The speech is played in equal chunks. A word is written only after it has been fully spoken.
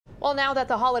Well, now that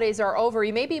the holidays are over,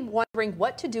 you may be wondering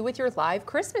what to do with your live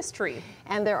Christmas tree.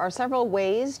 And there are several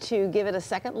ways to give it a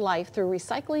second life through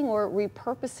recycling or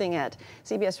repurposing it.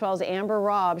 CBS 12's Amber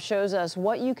Robb shows us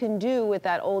what you can do with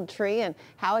that old tree and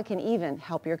how it can even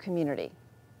help your community.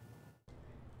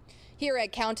 Here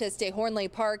at Countess de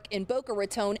Hornley Park in Boca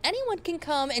Raton, anyone can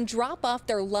come and drop off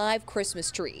their live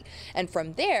Christmas tree. And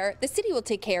from there, the city will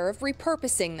take care of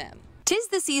repurposing them. 'Tis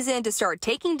the season to start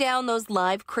taking down those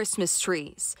live Christmas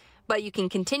trees. But you can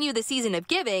continue the season of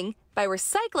giving by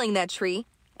recycling that tree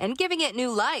and giving it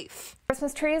new life.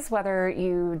 Christmas trees, whether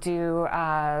you do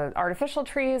artificial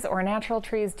trees or natural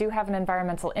trees, do have an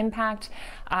environmental impact.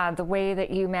 The way that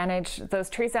you manage those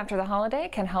trees after the holiday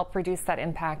can help reduce that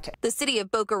impact. The City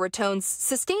of Boca Raton's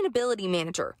sustainability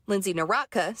manager, Lindsay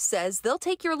Naratka, says they'll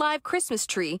take your live Christmas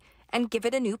tree and give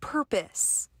it a new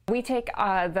purpose. We take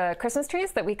the Christmas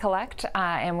trees that we collect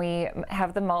and we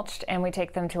have them mulched, and we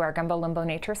take them to our Gumbo Limbo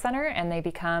Nature Center, and they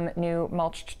become new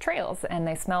mulched trails, and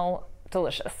they smell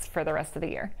delicious for the rest of the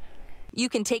year. You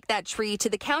can take that tree to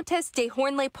the Countess de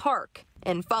Hornley Park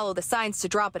and follow the signs to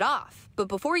drop it off. But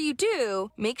before you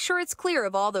do, make sure it's clear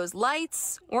of all those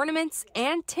lights, ornaments,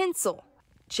 and tinsel.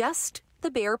 Just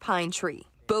the bare pine tree.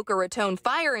 Boca Raton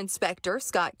Fire Inspector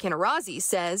Scott Kinnerazzi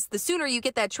says the sooner you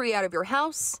get that tree out of your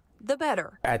house, the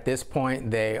better. At this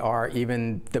point, they are,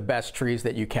 even the best trees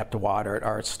that you kept watered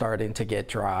are starting to get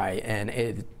dry,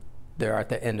 and they're at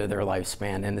the end of their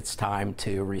lifespan, and it's time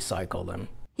to recycle them.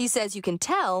 He says you can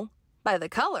tell by the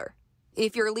color.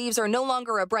 If your leaves are no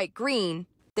longer a bright green,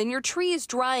 then your tree is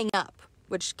drying up,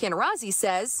 which Kinnerazzi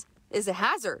says is a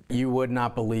hazard. You would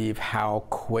not believe how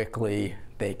quickly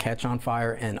they catch on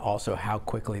fire and also how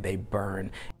quickly they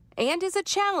burn. And is a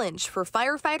challenge for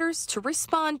firefighters to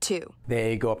respond to.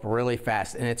 They go up really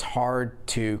fast, and it's hard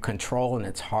to control, and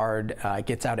it's hard, it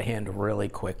gets out of hand really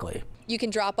quickly. You can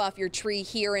drop off your tree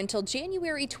here until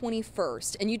January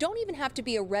 21st, and you don't even have to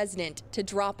be a resident to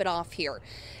drop it off here.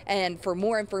 And for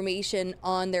more information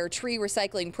on their tree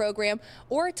recycling program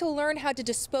or to learn how to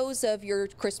dispose of your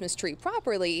Christmas tree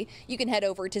properly, you can head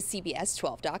over to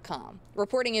CBS12.com.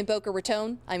 Reporting in Boca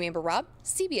Raton, I'm Amber Robb,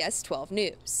 CBS 12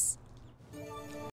 News.